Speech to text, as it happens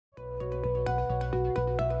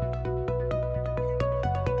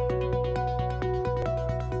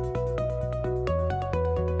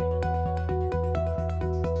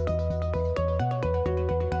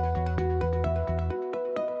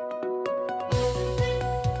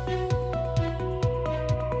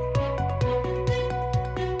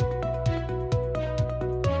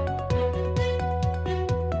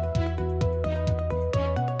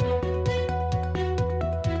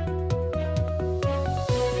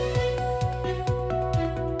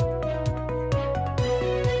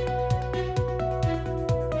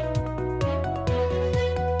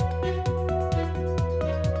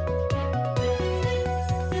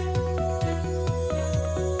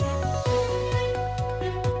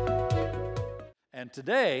And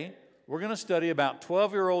today, we're going to study about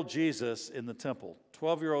 12-year-old Jesus in the temple.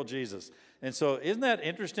 12-year-old Jesus. And so isn't that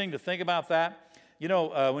interesting to think about that? You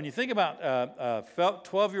know, when you think about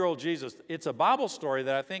 12-year-old Jesus, it's a Bible story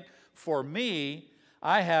that I think for me,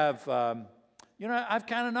 I have, I've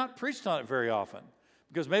kind of not preached on it very often.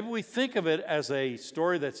 Because maybe we think of it as a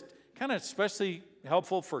story that's kind of especially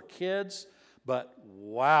helpful for kids. But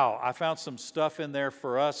wow, I found some stuff in there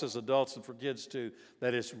for us as adults and for kids too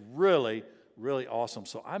that is really, really awesome.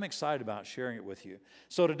 So I'm excited about sharing it with you.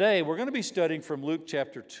 So today we're going to be studying from Luke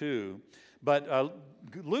chapter 2. But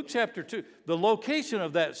Luke chapter 2, the location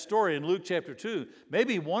of that story in Luke chapter 2 may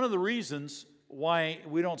be one of the reasons why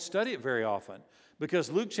we don't study it very often.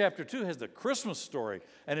 Because Luke chapter 2 has the Christmas story.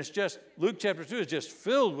 And it's just, Luke chapter 2 is just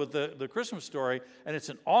filled with the Christmas story. And it's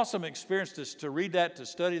an awesome experience to read that, to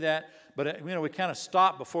study that. But, we kind of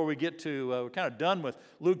stop before we get to, we're kind of done with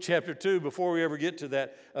Luke chapter 2 before we ever get to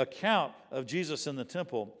that account of Jesus in the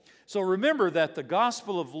temple. So remember that the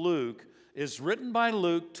Gospel of Luke is written by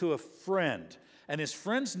Luke to a friend. And his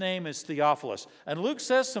friend's name is Theophilus. And Luke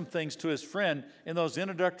says some things to his friend in those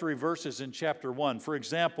introductory verses in chapter 1. For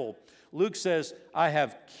example, Luke says, I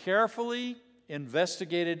have carefully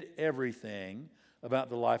investigated everything about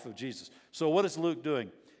the life of Jesus. So what is Luke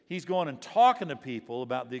doing? He's going and talking to people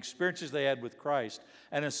about the experiences they had with Christ.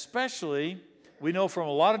 And especially, we know from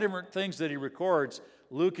a lot of different things that he records,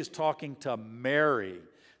 Luke is talking to Mary.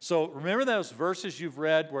 So remember those verses you've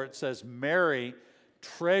read where it says Mary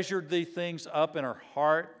treasured these things up in her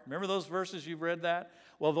heart? Remember those verses you've read that?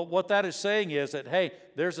 Well, what that is saying is that, hey,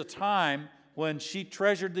 there's a time when she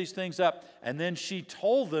treasured these things up, and then she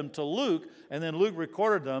told them to Luke, and then Luke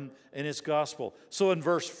recorded them in his gospel. So in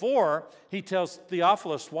verse 4, he tells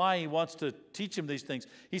Theophilus why he wants to teach him these things.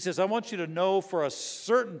 He says, I want you to know for a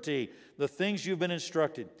certainty the things you've been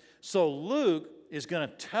instructed. So Luke is going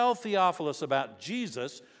to tell Theophilus about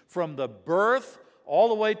Jesus from the birth all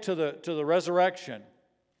the way to the resurrection.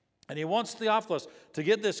 And he wants Theophilus to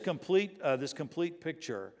get this complete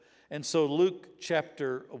picture. And so Luke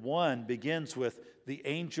chapter 1 begins with the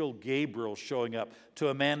angel Gabriel showing up to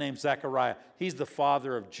a man named Zechariah. He's the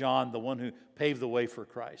father of John, the one who paved the way for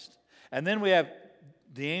Christ. And then we have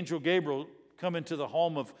the angel Gabriel come into the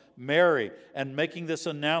home of Mary and making this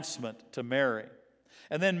announcement to Mary.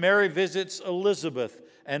 And then Mary visits Elizabeth,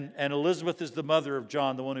 and Elizabeth is the mother of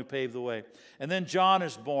John, the one who paved the way. And then John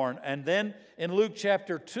is born. And then in Luke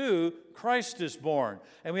chapter 2, Christ is born.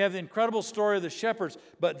 And we have the incredible story of the shepherds.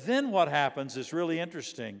 But then what happens is really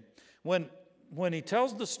interesting. When he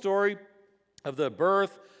tells the story of the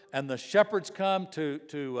birth and the shepherds come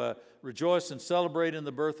to rejoice and celebrate in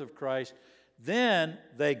the birth of Christ, then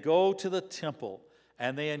they go to the temple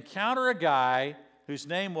and they encounter a guy whose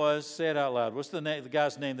name was, say it out loud, what's the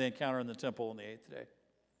guy's name they encounter in the temple on the 8th day?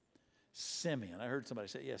 Simeon. I heard somebody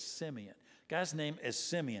say, yes, Simeon. Guy's name is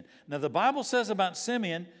Simeon. Now, the Bible says about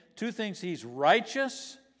Simeon two things. He's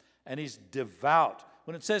righteous and he's devout.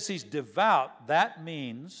 When it says he's devout, that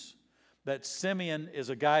means that Simeon is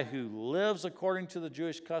a guy who lives according to the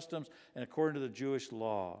Jewish customs and according to the Jewish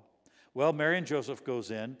law. Well, Mary and Joseph go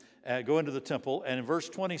into the temple, and in verse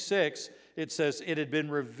 26, it says, it had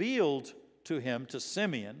been revealed to him, to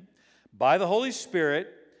Simeon, by the Holy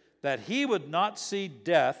Spirit, that he would not see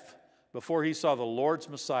death before he saw the Lord's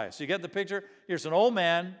Messiah. So you get the picture? Here's an old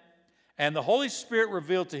man, and the Holy Spirit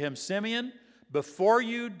revealed to him, Simeon, before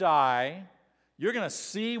you die, you're going to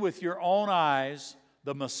see with your own eyes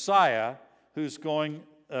the Messiah who's going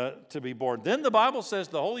to be born. Then the Bible says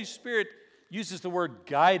the Holy Spirit uses the word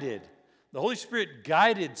guided. The Holy Spirit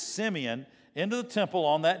guided Simeon into the temple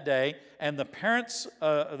on that day, and the parents,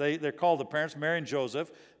 they're called the parents, Mary and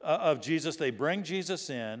Joseph, of Jesus. They bring Jesus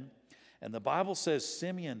in, and the Bible says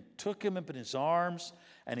Simeon took him up in his arms,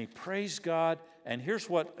 and he praised God. And here's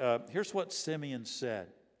what Simeon said.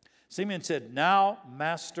 Simeon said, now,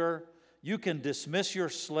 Master, you can dismiss your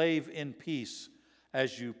slave in peace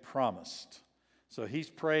as you promised. So he's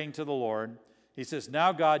praying to the Lord. He says,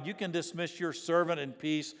 now, God, you can dismiss your servant in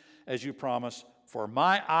peace as you promised. For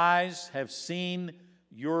my eyes have seen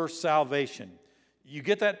your salvation. You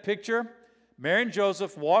get that picture? Mary and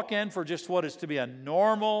Joseph walk in for just what is to be a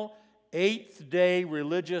normal 8th-day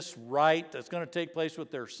religious rite that's going to take place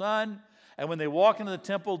with their son. And when they walk into the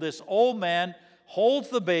temple, this old man holds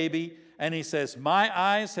the baby and he says, my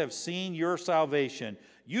eyes have seen your salvation.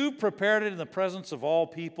 You've prepared it in the presence of all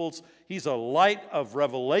peoples. He's a light of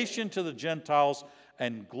revelation to the Gentiles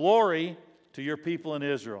and glory to your people in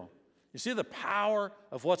Israel. You see the power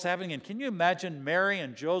of what's happening? And can you imagine Mary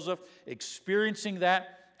and Joseph experiencing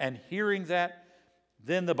that and hearing that?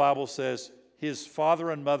 Then the Bible says his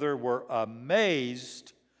father and mother were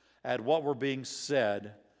amazed at what were being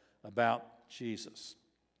said about Jesus.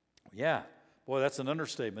 Yeah, boy, that's an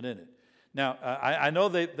understatement, isn't it? Now, I know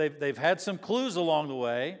they've had some clues along the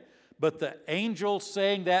way, but the angel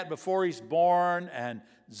saying that before he's born, and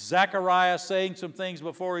Zechariah saying some things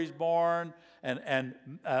before he's born, and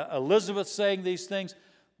Elizabeth saying these things,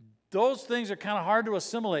 those things are kind of hard to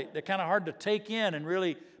assimilate. They're kind of hard to take in and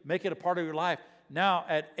really make it a part of your life. Now,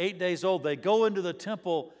 at 8 days old, they go into the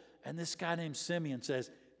temple, and this guy named Simeon says,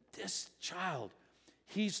 this child,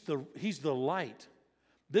 he's the light.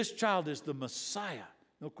 This child is the Messiah.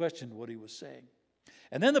 No question what he was saying.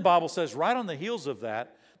 And then the Bible says, right on the heels of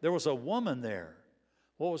that, there was a woman there.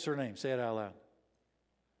 What was her name? Say it out loud.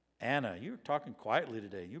 Anna. You're talking quietly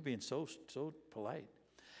today. You're being so polite.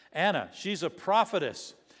 Anna, she's a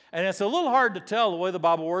prophetess. And it's a little hard to tell the way the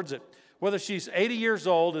Bible words it, whether she's 80 years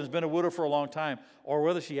old and has been a widow for a long time, or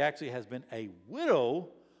whether she actually has been a widow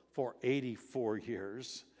for 84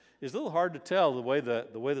 years. It's a little hard to tell the way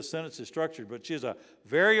the sentence is structured, but she's a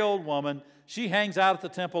very old woman. She hangs out at the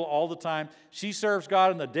temple all the time. She serves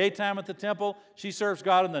God in the daytime at the temple. She serves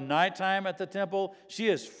God in the nighttime at the temple. She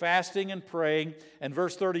is fasting and praying. And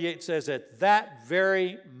verse 38 says, at that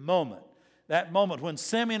very moment, when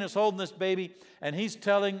Simeon is holding this baby and he's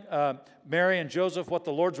telling Mary and Joseph what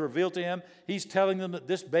the Lord's revealed to him, he's telling them that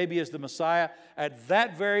this baby is the Messiah. At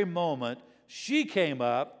that very moment, she came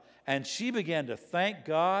up and she began to thank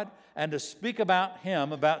God and to speak about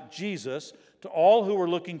him, about Jesus, to all who were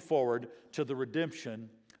looking forward to the redemption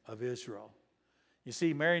of Israel. You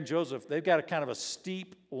see, Mary and Joseph, they've got a kind of a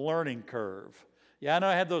steep learning curve. Yeah, I know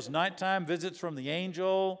I had those nighttime visits from the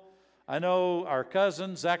angel. I know our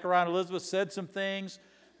cousins, Zechariah and Elizabeth, said some things.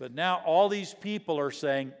 But now all these people are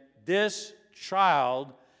saying, this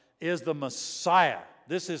child is the Messiah.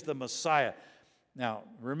 This is the Messiah. Now,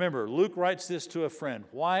 remember, Luke writes this to a friend.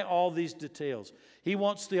 Why all these details? He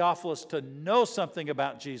wants Theophilus to know something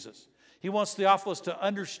about Jesus. He wants Theophilus to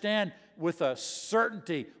understand with a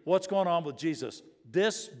certainty what's going on with Jesus.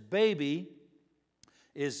 This baby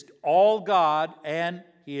is all God and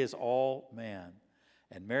he is all man.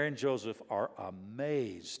 And Mary and Joseph are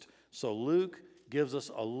amazed. So Luke gives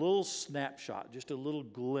us a little snapshot, just a little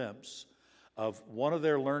glimpse of one of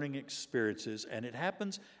their learning experiences, and it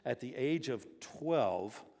happens at the age of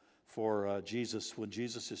 12 for Jesus, when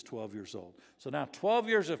Jesus is 12 years old. So now 12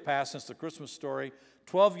 years have passed since the Christmas story,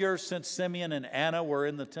 12 years since Simeon and Anna were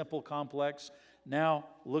in the temple complex. Now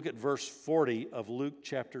look at verse 40 of Luke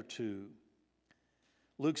chapter 2.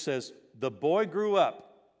 Luke says, the boy grew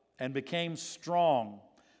up and became strong,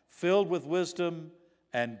 filled with wisdom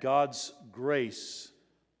and God's grace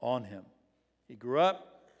on him. He grew up.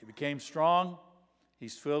 He became strong.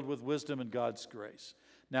 He's filled with wisdom and God's grace.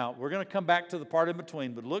 Now, we're going to come back to the part in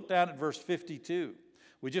between, but look down at verse 52.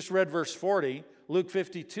 We just read verse 40. Luke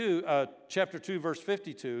 52, chapter 2, verse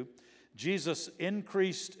 52. Jesus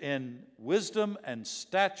increased in wisdom and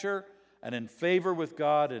stature and in favor with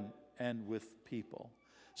God and with people.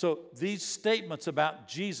 So these statements about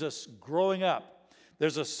Jesus growing up,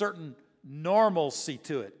 there's a certain normalcy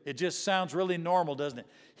to it. It just sounds really normal, doesn't it?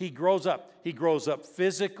 He grows up. He grows up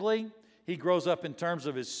physically. He grows up in terms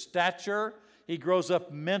of his stature. He grows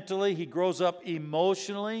up mentally. He grows up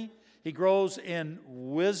emotionally. He grows in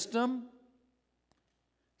wisdom.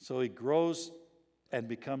 So he grows and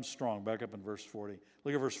becomes strong. Back up in verse 40.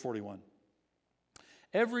 Look at verse 41.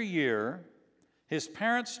 Every year, his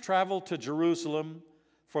parents traveled to Jerusalem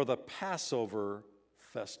for the Passover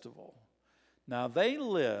festival. Now, they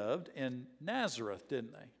lived in Nazareth,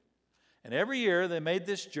 didn't they? And every year they made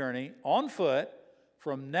this journey on foot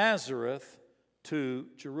from Nazareth to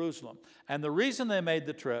Jerusalem. And the reason they made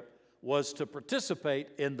the trip was to participate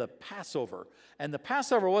in the Passover. And the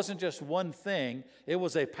Passover wasn't just one thing, it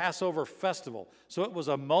was a Passover festival. So it was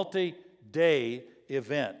a multi-day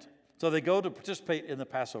event. So they go to participate in the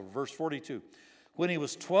Passover. Verse 42. When he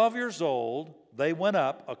was 12 years old, they went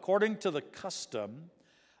up according to the custom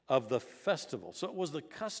of the festival. So it was the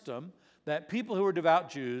custom that people who were devout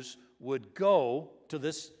Jews would go to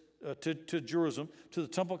this to Jerusalem, to the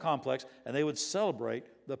temple complex, and they would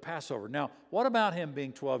celebrate the Passover. Now, what about him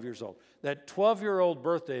being 12 years old? That 12-year-old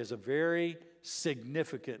birthday is a very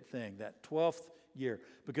significant thing, that 12th year,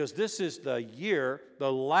 because this is the year,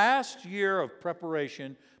 the last year of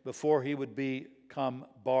preparation before he would become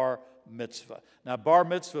bar mitzvah. Now, bar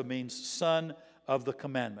mitzvah means son of the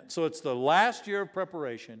commandment. So it's the last year of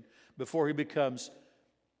preparation before he becomes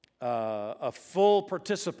a full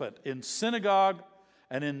participant in synagogue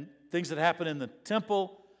and in things that happen in the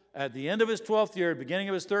temple. At the end of his 12th year, beginning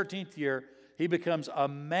of his 13th year, he becomes a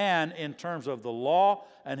man in terms of the law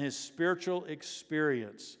and his spiritual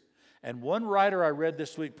experience. And one writer I read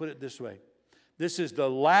this week put it this way: this is the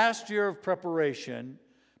last year of preparation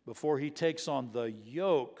before he takes on the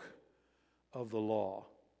yoke of the law.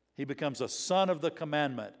 He becomes a son of the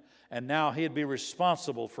commandment, and now he'd be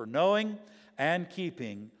responsible for knowing and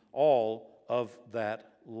keeping all of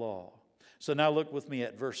that law. So now look with me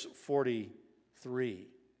at verse 43.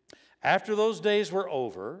 After those days were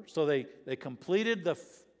over, so they completed the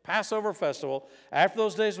Passover festival. After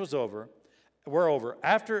those days were over,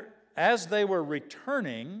 as they were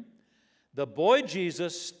returning, the boy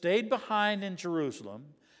Jesus stayed behind in Jerusalem,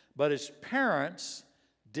 but his parents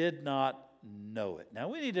did not know it. Now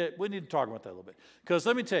we need to talk about that a little bit, because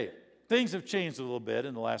let me tell you, things have changed a little bit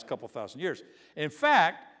in the last couple thousand years. In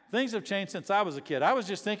fact, things have changed since I was a kid. I was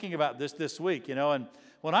just thinking about this week, and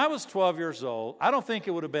when I was 12 years old, I don't think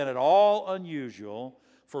it would have been at all unusual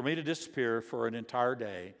for me to disappear for an entire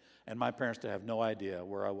day and my parents to have no idea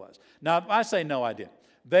where I was. Now, I say no idea.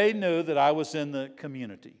 They knew that I was in the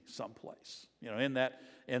community someplace, in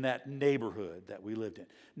that neighborhood that we lived in.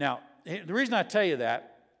 Now, the reason I tell you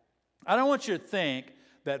that, I don't want you to think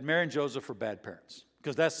that Mary and Joseph are bad parents,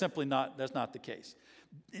 because that's not the case.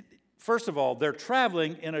 First of all, they're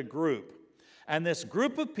traveling in a group, and this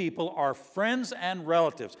group of people are friends and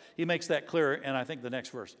relatives. He makes that clear in, I think, the next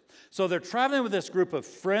verse. So they're traveling with this group of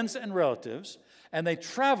friends and relatives, and they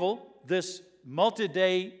travel this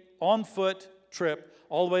multi-day on-foot trip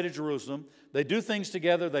all the way to Jerusalem. They do things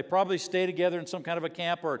together. They probably stay together in some kind of a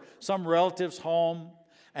camp or some relative's home,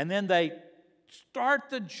 and then they start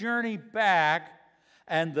the journey back,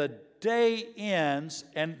 and the day ends,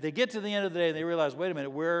 and they get to the end of the day, and they realize, wait a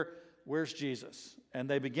minute, where's Jesus? And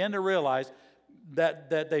they begin to realize that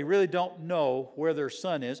they really don't know where their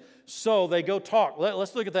son is, so they go talk.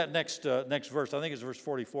 Let's look at that next verse. I think it's verse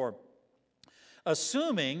 44.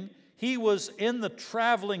 Assuming he was in the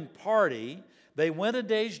traveling party, they went a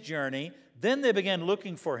day's journey. Then they began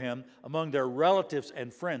looking for him among their relatives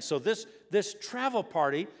and friends. So this travel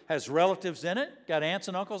party has relatives in it, got aunts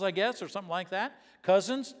and uncles, I guess, or something like that,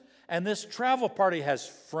 cousins. And this travel party has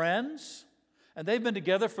friends, and they've been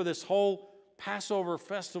together for this whole Passover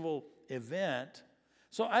festival event.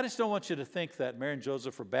 So I just don't want you to think that Mary and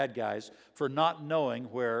Joseph are bad guys for not knowing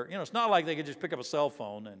where, it's not like they could just pick up a cell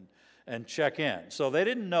phone and check in. So they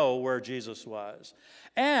didn't know where Jesus was.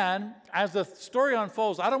 And as the story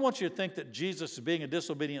unfolds, I don't want you to think that Jesus is being a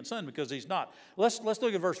disobedient son, because he's not. Let's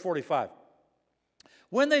look at verse 45.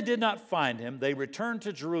 When they did not find him, they returned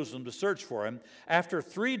to Jerusalem to search for him. After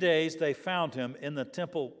 3 days, they found him in the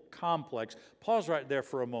temple complex. Pause right there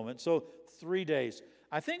for a moment. So 3 days.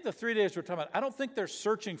 I think the 3 days we're talking about, I don't think they're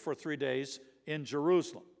searching for 3 days in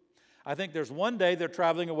Jerusalem. I think there's one day they're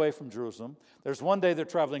traveling away from Jerusalem. There's one day they're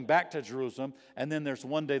traveling back to Jerusalem, and then there's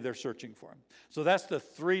one day they're searching for him. So that's the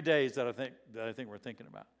 3 days that I think we're thinking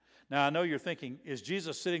about. Now, I know you're thinking, is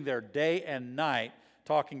Jesus sitting there day and night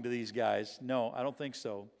talking to these guys? No, I don't think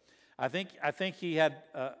so. I think he had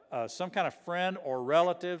some kind of friend or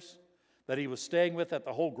relatives that he was staying with, that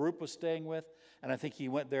the whole group was staying with, and I think he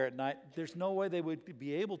went there at night. There's no way they would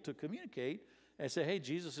be able to communicate and say, hey,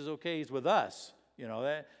 Jesus is okay, he's with us.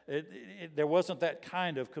 There wasn't that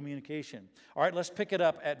kind of communication. All right, let's pick it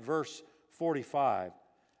up at verse 45.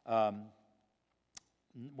 We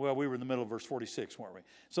were in the middle of verse 46, weren't we?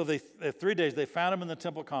 So 3 days, they found him in the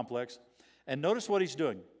temple complex. And notice what he's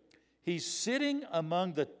doing. He's sitting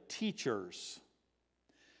among the teachers.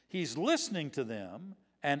 He's listening to them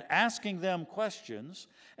and asking them questions.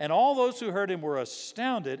 And all those who heard him were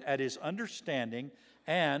astounded at his understanding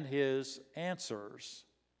and his answers.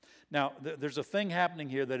 Now, there's a thing happening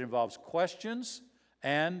here that involves questions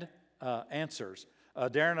and answers.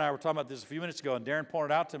 Darren and I were talking about this a few minutes ago, and Darren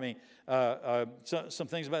pointed out to me some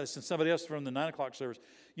things about this, and somebody else from the 9 o'clock service.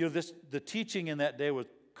 The teaching in that day was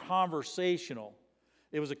conversational.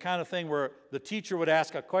 It was a kind of thing where the teacher would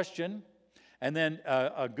ask a question, and then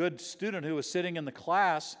a good student who was sitting in the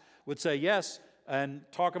class would say yes and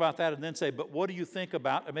talk about that, and then say, but what do you think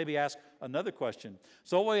about, and maybe ask another question.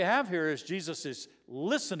 So what we have here is Jesus is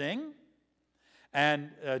listening, and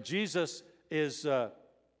Jesus is, and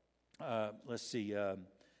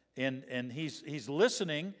he's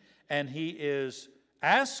listening, and he is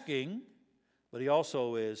asking, but he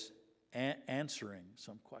also is answering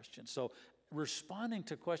some questions. So responding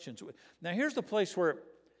to questions. Now here's the place where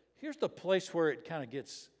it kind of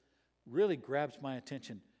really grabs my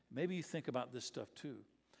attention. Maybe you think about this stuff too.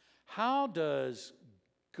 How does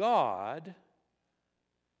God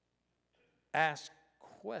ask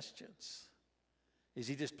questions? Is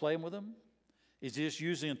he just playing with them? Is he just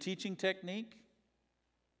using a teaching technique?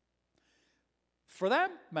 For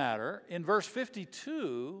that matter, in verse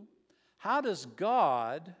 52, how does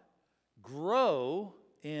God grow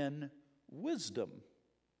in wisdom.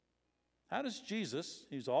 How does Jesus,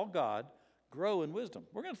 he's all God, grow in wisdom?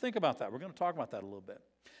 We're going to think about that. We're going to talk about that a little bit.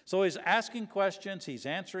 So he's asking questions, he's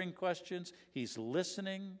answering questions, he's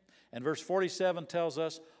listening. And verse 47 tells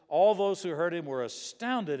us, all those who heard him were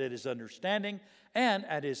astounded at his understanding and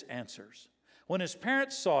at his answers. When his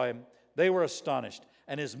parents saw him, they were astonished.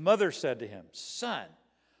 And his mother said to him, Son,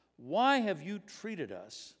 why have you treated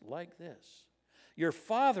us like this? Your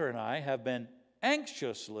father and I have been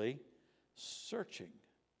anxiously searching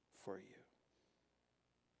for you.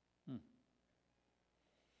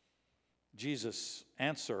 Jesus'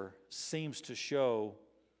 answer seems to show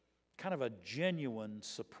kind of a genuine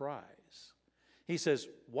surprise. He says,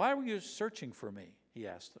 why were you searching for me? He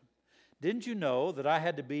asked them. Didn't you know that I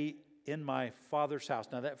had to be in my Father's house?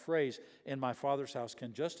 Now that phrase, in my Father's house,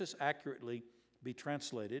 can just as accurately be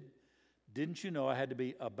translated, didn't you know I had to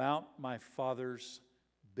be about my Father's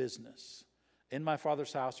business? In my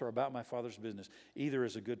Father's house or about my Father's business. Either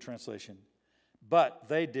is a good translation. But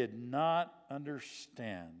they did not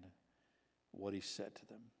understand what he said to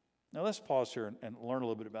them. Now let's pause here and learn a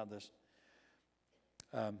little bit about this.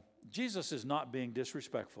 Jesus is not being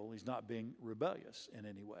disrespectful. He's not being rebellious in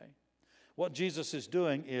any way. What Jesus is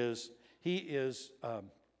doing is he is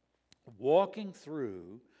walking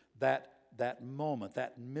through that moment,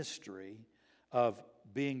 that mystery of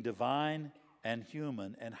being divine and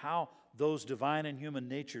human, and how those divine and human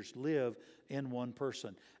natures live in one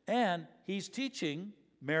person. And he's teaching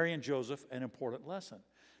Mary and Joseph an important lesson.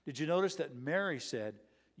 Did you notice that Mary said,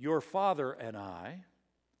 your father and I,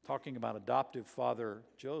 talking about adoptive father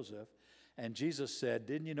Joseph, and Jesus said,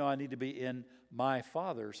 didn't you know I need to be in my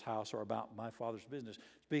Father's house or about my Father's business?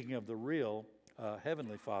 Speaking of the real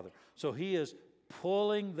Heavenly Father. So he is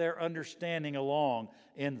pulling their understanding along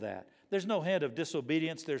in that. There's no hint of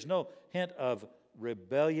disobedience. There's no hint of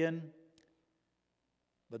rebellion.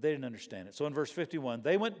 But they didn't understand it. So in verse 51,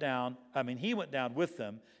 he went down with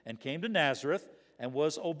them and came to Nazareth and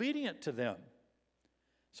was obedient to them.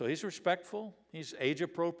 So he's respectful, he's age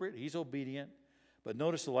appropriate, he's obedient. But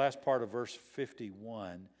notice the last part of verse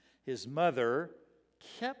 51. His mother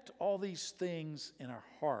kept all these things in her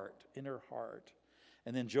heart.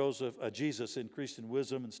 And then Jesus increased in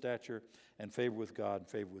wisdom and stature and favor with God and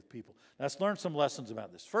favor with people. Now let's learn some lessons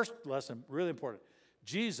about this. First lesson, really important.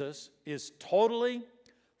 Jesus is totally,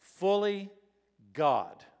 fully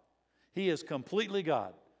God. He is completely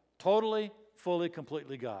God. Totally, fully,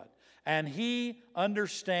 completely God. And he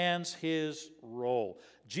understands his role.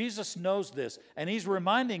 Jesus knows this, and he's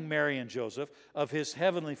reminding Mary and Joseph of his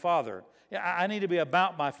heavenly Father. I need to be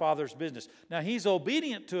about my Father's business. Now, he's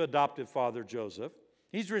obedient to adoptive father Joseph.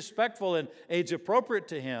 He's respectful and age appropriate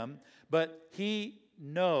to him, but he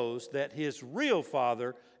knows that his real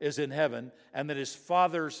Father is in heaven and that his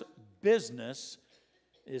Father's business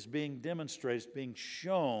is being demonstrated, is being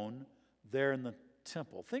shown there in the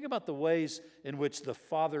temple. Think about the ways in which the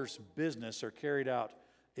Father's business are carried out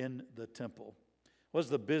in the temple. What's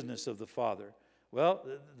the business of the Father? Well,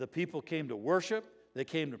 the people came to worship, they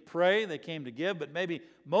came to pray, they came to give, but maybe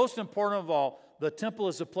most important of all, the temple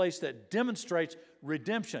is a place that demonstrates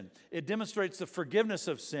redemption. It demonstrates the forgiveness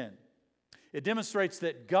of sin. It demonstrates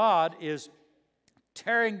that God is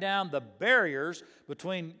tearing down the barriers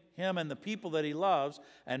between him and the people that he loves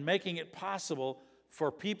and making it possible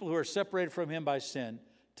for people who are separated from him by sin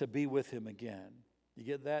to be with him again. You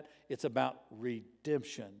get that? It's about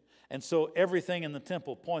redemption. And so everything in the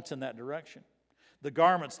temple points in that direction. The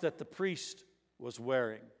garments that the priest was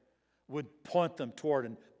wearing would point them toward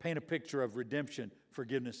and paint a picture of redemption,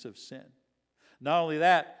 forgiveness of sin. Not only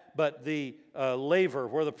that, but the laver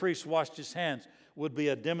where the priest washed his hands would be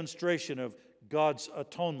a demonstration of God's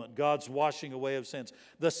atonement, God's washing away of sins.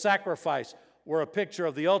 The sacrifice were a picture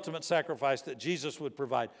of the ultimate sacrifice that Jesus would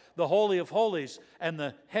provide. The Holy of Holies and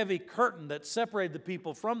the heavy curtain that separated the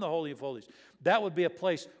people from the Holy of Holies, that would be a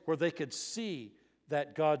place where they could see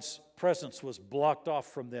that God's presence was blocked off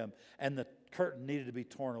from them and the curtain needed to be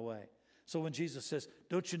torn away. So when Jesus says,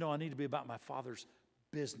 don't you know I need to be about my Father's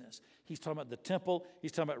business? He's talking about the temple,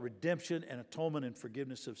 he's talking about redemption and atonement and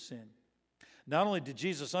forgiveness of sin. Not only did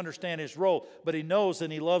Jesus understand his role, but he knows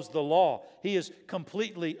and he loves the law. He is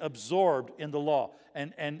completely absorbed in the law.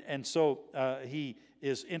 And so he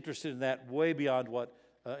is interested in that way beyond what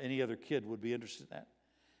any other kid would be interested in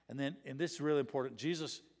that. And this is really important,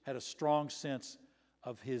 Jesus had a strong sense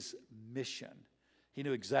of his mission. He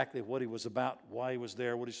knew exactly what he was about, why he was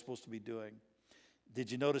there, what he's supposed to be doing.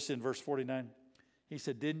 Did you notice in verse 49? He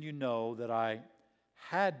said, didn't you know that I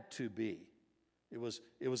had to be? It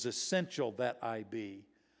was essential that I be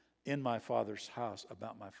in my Father's house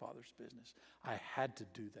about my Father's business. I had to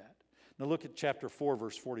do that. Now look at chapter 4,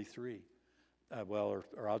 verse 43. Or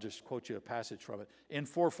I'll just quote you a passage from it. In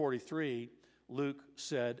 4:43, Luke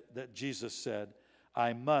said that Jesus said,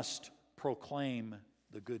 I must proclaim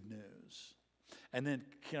the good news. And then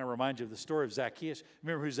can I remind you of the story of Zacchaeus?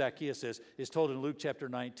 Remember who Zacchaeus is. It's told in Luke chapter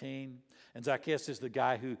 19. And Zacchaeus is the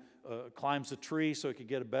guy who climbs a tree so he could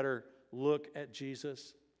get a better look at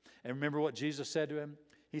Jesus. And remember what Jesus said to him?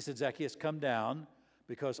 He said, Zacchaeus, come down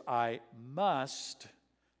because I must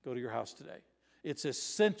go to your house today. It's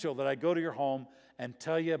essential that I go to your home and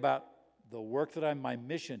tell you about the work that my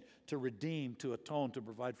mission to redeem, to atone, to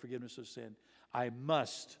provide forgiveness of sin. I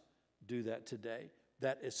must do that today,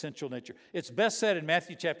 that essential nature. It's best said in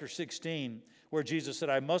Matthew chapter 16, where Jesus said,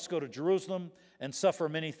 I must go to Jerusalem and suffer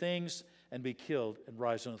many things and be killed and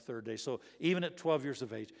rise on the third day. So even at 12 years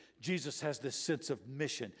of age, Jesus has this sense of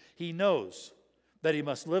mission. He knows that he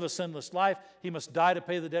must live a sinless life. He must die to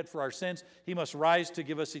pay the debt for our sins. He must rise to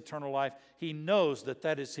give us eternal life. He knows that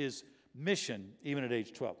that is his mission, even at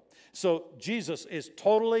age 12. So Jesus is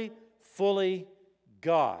totally, fully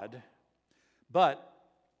God, but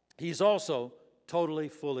he's also totally,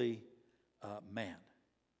 fully man.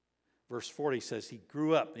 Verse 40 says he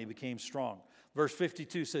grew up and he became strong. Verse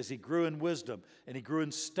 52 says he grew in wisdom and he grew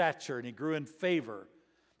in stature and he grew in favor.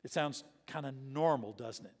 It sounds kind of normal,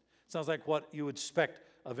 doesn't it? Sounds like what you would expect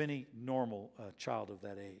of any normal child of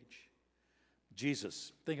that age.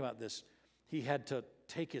 Jesus, think about this. He had to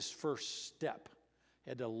take his first step.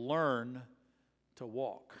 He had to learn to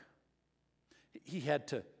walk. He had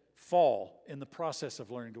to fall in the process of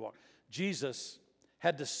learning to walk. Jesus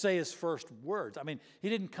had to say his first words. I mean, he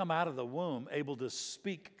didn't come out of the womb able to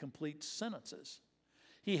speak complete sentences.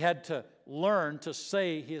 He had to learn to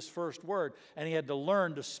say his first word, and he had to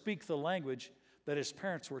learn to speak the language that his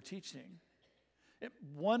parents were teaching.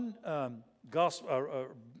 One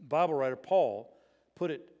Bible writer, Paul, put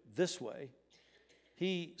it this way.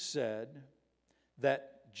 He said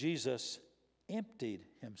that Jesus emptied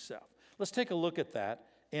himself. Let's take a look at that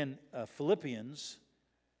in Philippians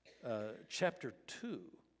chapter 2.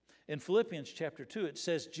 In Philippians chapter 2, it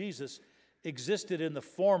says Jesus existed in the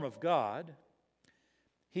form of God.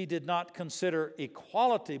 He did not consider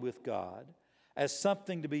equality with God as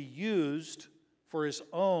something to be used for his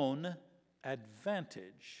own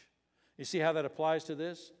advantage. You see how that applies to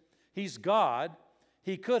this? He's God.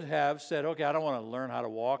 He could have said, okay, I don't want to learn how to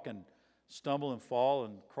walk and stumble and fall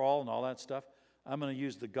and crawl and all that stuff. I'm going to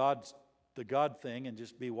use the God thing and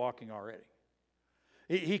just be walking already.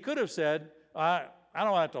 He could have said, I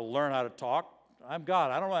don't have to learn how to talk. I'm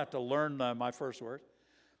God. I don't have to learn my first words.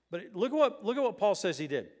 But look at what Paul says he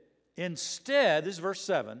did. Instead, this is verse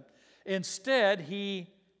 7, instead he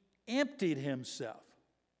emptied himself.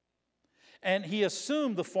 And he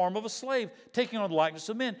assumed the form of a slave, taking on the likeness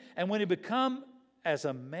of men. And when he became as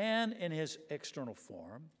a man in his external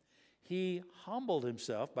form, he humbled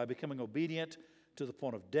himself by becoming obedient to the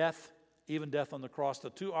point of death, even death on the cross. The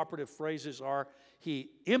two operative phrases are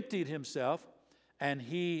he emptied himself and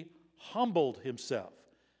he humbled himself.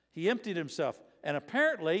 He emptied himself. And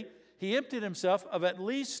apparently, he emptied himself of at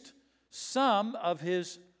least some of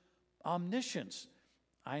his omniscience.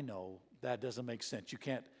 I know that doesn't make sense. You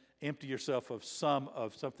can't empty yourself of some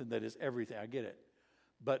of something that is everything. I get it.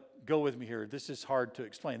 But go with me here. This is hard to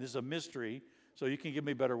explain. This is a mystery, so you can give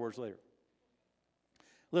me better words later.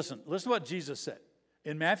 Listen to what Jesus said.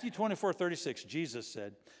 In Matthew 24:36, Jesus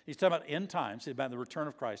said, he's talking about end times, about the return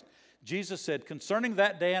of Christ. Jesus said, concerning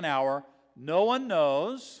that day and hour, no one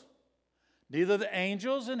knows, neither the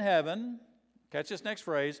angels in heaven, catch this next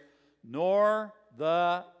phrase, nor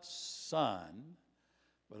the Son,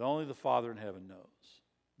 but only the Father in heaven knows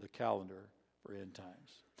the calendar for end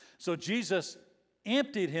times. So Jesus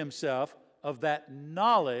emptied himself of that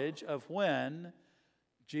knowledge of when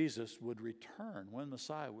Jesus would return, when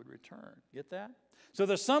Messiah would return. Get that? So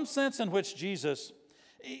there's some sense in which Jesus,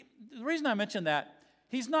 the reason I mention that,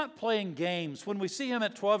 he's not playing games. When we see him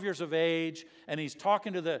at 12 years of age and he's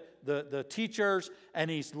talking to the teachers and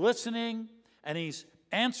he's listening and he's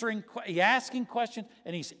asking questions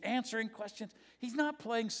and he's answering questions, he's not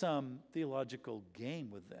playing some theological game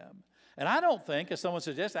with them. And I don't think, as someone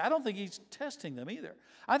suggested, I don't think he's testing them either.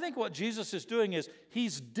 I think what Jesus is doing is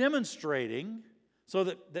he's demonstrating so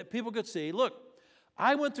that people could see, look,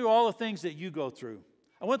 I went through all the things that you go through.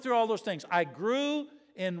 I went through all those things. I grew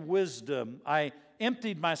in wisdom. I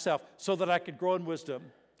emptied myself so that I could grow in wisdom.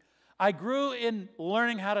 I grew in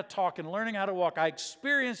learning how to talk and learning how to walk. I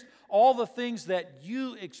experienced all the things that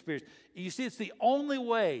you experienced. You see, it's the only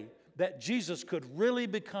way that Jesus could really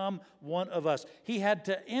become one of us. He had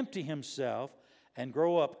to empty himself and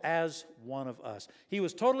grow up as one of us. He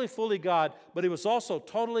was totally fully God, but he was also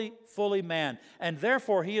totally fully man. And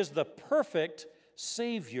therefore, he is the perfect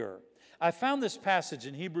Savior. I found this passage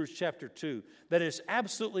in Hebrews chapter 2 that is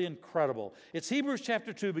absolutely incredible. It's Hebrews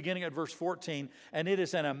chapter 2, beginning at verse 14, and it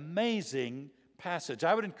is an amazing passage.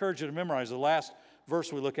 I would encourage you to memorize the last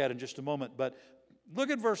verse we look at in just a moment, but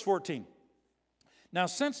look at verse 14. Now,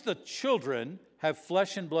 since the children have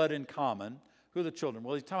flesh and blood in common, who are the children?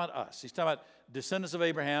 Well, he's talking about us. He's talking about descendants of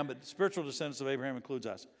Abraham, but spiritual descendants of Abraham includes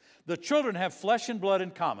us. The children have flesh and blood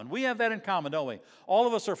in common. We have that in common, don't we? All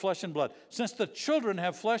of us are flesh and blood. Since the children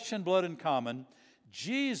have flesh and blood in common,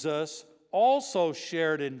 Jesus also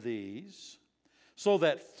shared in these, so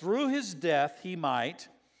that through his death he might.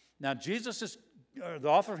 Now, the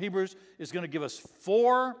author of Hebrews is going to give us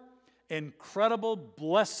 4 incredible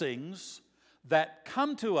blessings that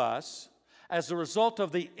come to us as a result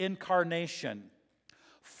of the incarnation.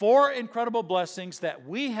 4 incredible blessings that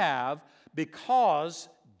we have because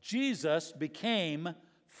Jesus became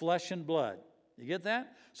flesh and blood. You get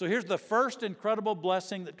that? So here's the first incredible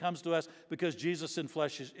blessing that comes to us because Jesus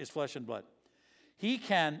is flesh and blood. He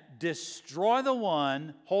can destroy the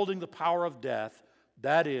one holding the power of death,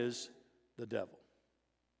 that is the devil.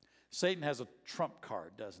 Satan has a trump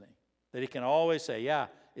card, doesn't he? That he can always say, yeah,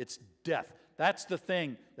 it's death. That's the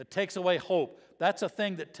thing that takes away hope. That's a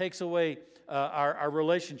thing that takes away our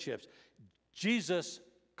relationships. Jesus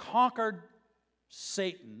conquered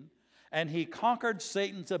Satan, and he conquered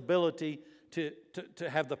Satan's ability to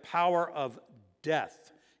have the power of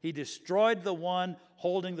death. He destroyed the one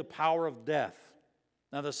holding the power of death.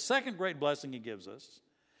 Now, the second great blessing he gives us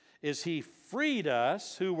is he freed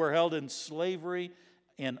us who were held in slavery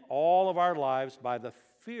in all of our lives by the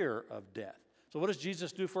fear of death. So what does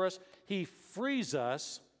Jesus do for us? He frees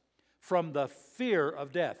us from the fear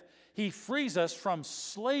of death. He frees us from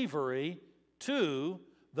slavery to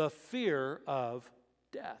the fear of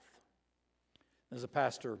death. As a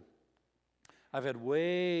pastor, I've had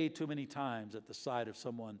way too many times at the side of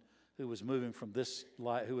someone who was moving from this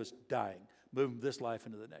life, who was dying, moving from this life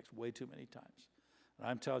into the next, way too many times. And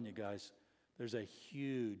I'm telling you guys, there's a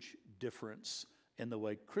huge difference in the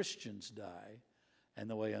way Christians die and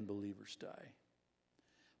the way unbelievers die.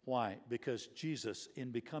 Why? Because Jesus,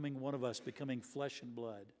 in becoming one of us, becoming flesh and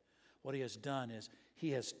blood, what he has done is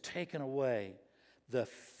he has taken away the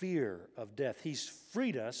fear of death. He's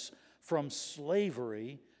freed us from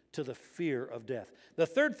slavery to the fear of death. The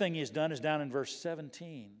third thing he's done is down in verse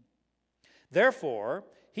 17. Therefore,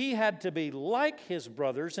 he had to be like his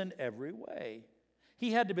brothers in every way.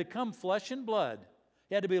 He had to become flesh and blood.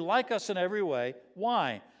 He had to be like us in every way.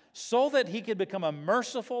 Why? So that he could become a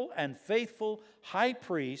merciful and faithful high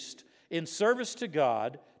priest in service to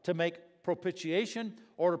God to make propitiation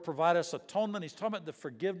or to provide us atonement. He's talking about the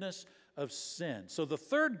forgiveness of sin. So the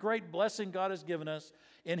third great blessing God has given us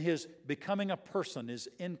in his becoming a person, his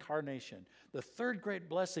incarnation. The third great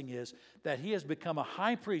blessing is that he has become a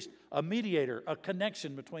high priest, a mediator, a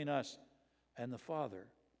connection between us and the Father.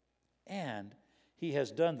 And he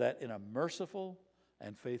has done that in a merciful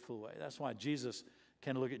and faithful way. That's why Jesus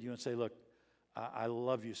can look at you and say, look, I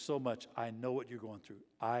love you so much. I know what you're going through.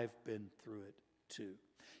 I've been through it too.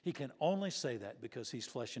 He can only say that because he's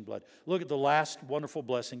flesh and blood. Look at the last wonderful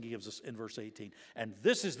blessing he gives us in verse 18. And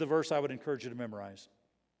this is the verse I would encourage you to memorize.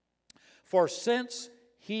 For since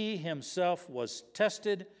he himself was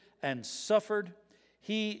tested and suffered,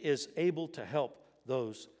 he is able to help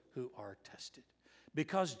those who are tested.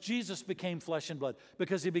 Because Jesus became flesh and blood,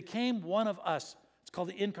 because he became one of us. It's called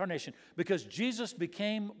the incarnation. Because Jesus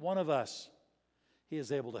became one of us, he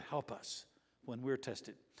is able to help us when we're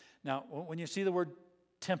tested. Now, when you see the word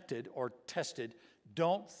tempted or tested,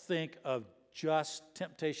 don't think of just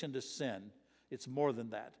temptation to sin. It's more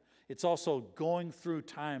than that. It's also going through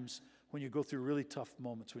times when you go through really tough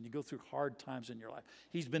moments, when you go through hard times in your life.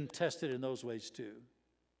 He's been tested in those ways too.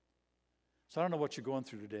 So I don't know what you're going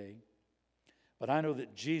through today, but I know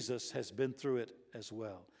that Jesus has been through it as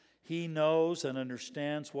well. He knows and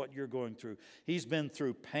understands what you're going through. He's been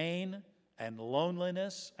through pain and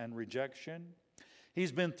loneliness and rejection.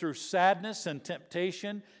 He's been through sadness and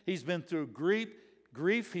temptation. He's been through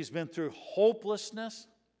grief. He's been through hopelessness.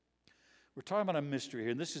 We're talking about a mystery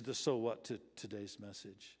here, and this is the so what to today's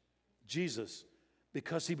message. Jesus,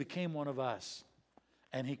 because he became one of us,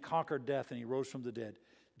 and he conquered death and he rose from the dead,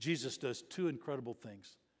 Jesus does 2 incredible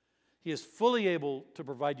things. He is fully able to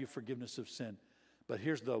provide you forgiveness of sin. But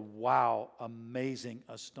here's the wow, amazing,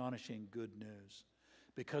 astonishing good news.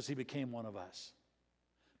 Because he became one of us.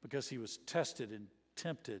 Because he was tested and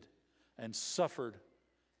tempted and suffered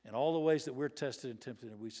in all the ways that we're tested and tempted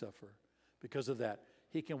and we suffer. Because of that,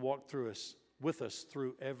 he can walk through us with us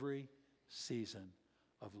through every season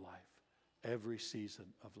of life. Every season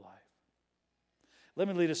of life. Let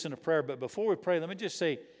me lead us in a prayer, but before we pray, let me just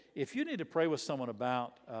say, if you need to pray with someone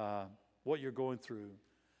about what you're going through,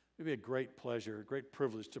 it'd be a great pleasure, a great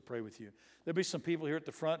privilege to pray with you. There'll be some people here at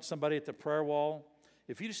the front, somebody at the prayer wall.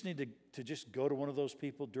 If you just need to just go to one of those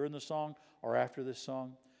people during the song or after this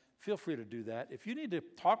song, feel free to do that. If you need to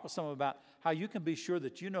talk with someone about how you can be sure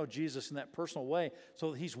that you know Jesus in that personal way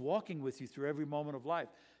so that he's walking with you through every moment of life,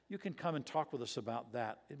 you can come and talk with us about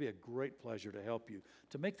that. It'd be a great pleasure to help you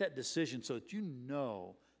to make that decision so that you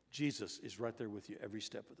know Jesus is right there with you every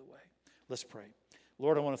step of the way. Let's pray.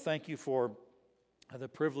 Lord, I want to thank you for the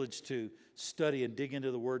privilege to study and dig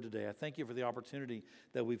into the Word today. I thank you for the opportunity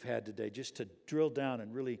that we've had today just to drill down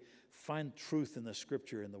and really find truth in the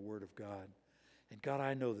Scripture and the Word of God. And God,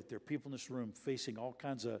 I know that there are people in this room facing all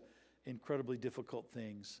kinds of incredibly difficult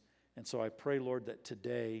things. And so I pray, Lord, that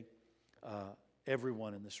today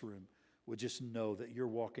everyone in this room would just know that you're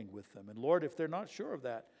walking with them. And Lord, if they're not sure of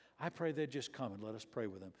that, I pray they'd just come and let us pray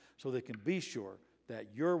with them so they can be sure that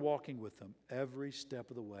you're walking with them every step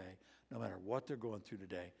of the way. No matter what they're going through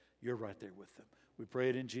today, you're right there with them. We pray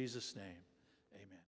it in Jesus' name. Amen.